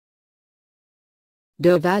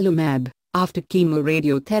Durvalumab, after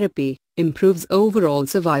chemoradiotherapy, improves overall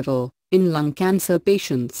survival in lung cancer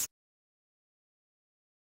patients.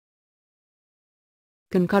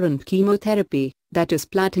 Concurrent chemotherapy, that is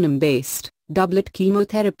platinum-based, doublet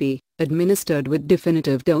chemotherapy, administered with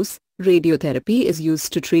definitive dose, radiotherapy is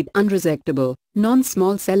used to treat unresectable,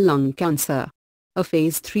 non-small cell lung cancer. A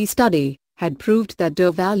phase 3 study had proved that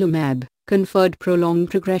Durvalumab conferred prolonged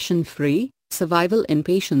progression-free survival in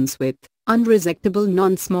patients with unresectable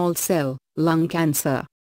non-small cell lung cancer.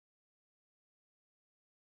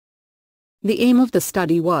 The aim of the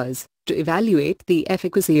study was to evaluate the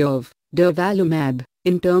efficacy of Durvalumab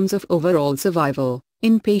in terms of overall survival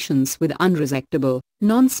in patients with unresectable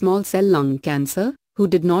non-small cell lung cancer who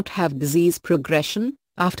did not have disease progression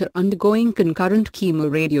after undergoing concurrent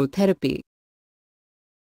chemoradiotherapy.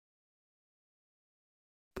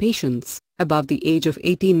 Patients above the age of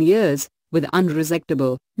 18 years with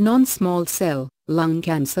unresectable non-small cell lung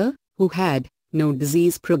cancer who had no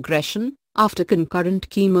disease progression after concurrent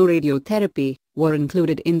chemoradiotherapy were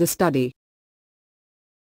included in the study.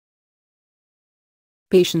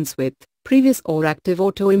 Patients with previous or active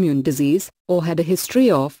autoimmune disease or had a history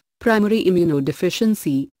of primary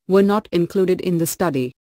immunodeficiency were not included in the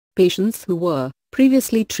study. Patients who were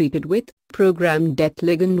previously treated with programmed death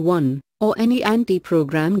ligand 1 or any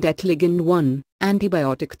anti-programmed death ligand 1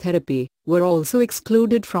 antibiotic therapy were also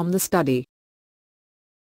excluded from the study.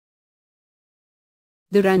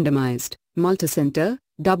 The randomized, multicenter,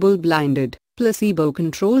 double-blinded,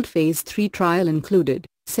 placebo-controlled phase 3 trial included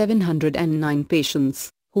 709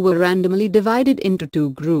 patients, who were randomly divided into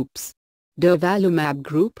two groups. Durvalumab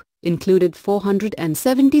group included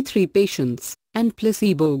 473 patients, and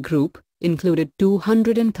placebo group included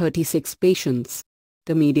 236 patients.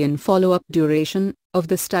 The median follow-up duration of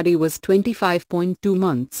the study was 25.2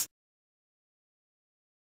 months.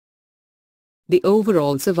 The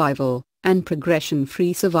overall survival and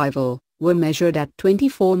progression-free survival were measured at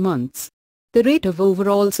 24 months. The rate of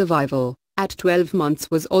overall survival at 12 months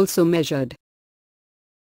was also measured.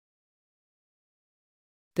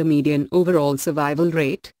 The median overall survival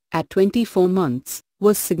rate at 24 months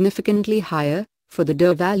was significantly higher for the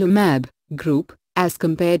Durvalumab group as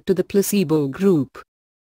compared to the placebo group.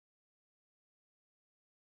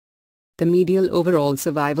 The median overall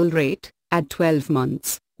survival rate at 12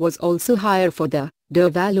 months was also higher for the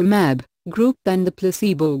Durvalumab group than the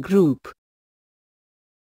placebo group.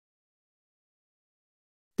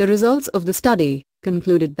 The results of the study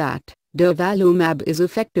concluded that Durvalumab is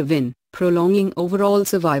effective in prolonging overall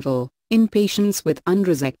survival in patients with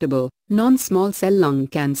unresectable non-small cell lung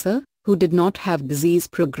cancer who did not have disease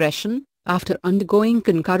progression after undergoing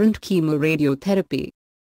concurrent chemoradiotherapy.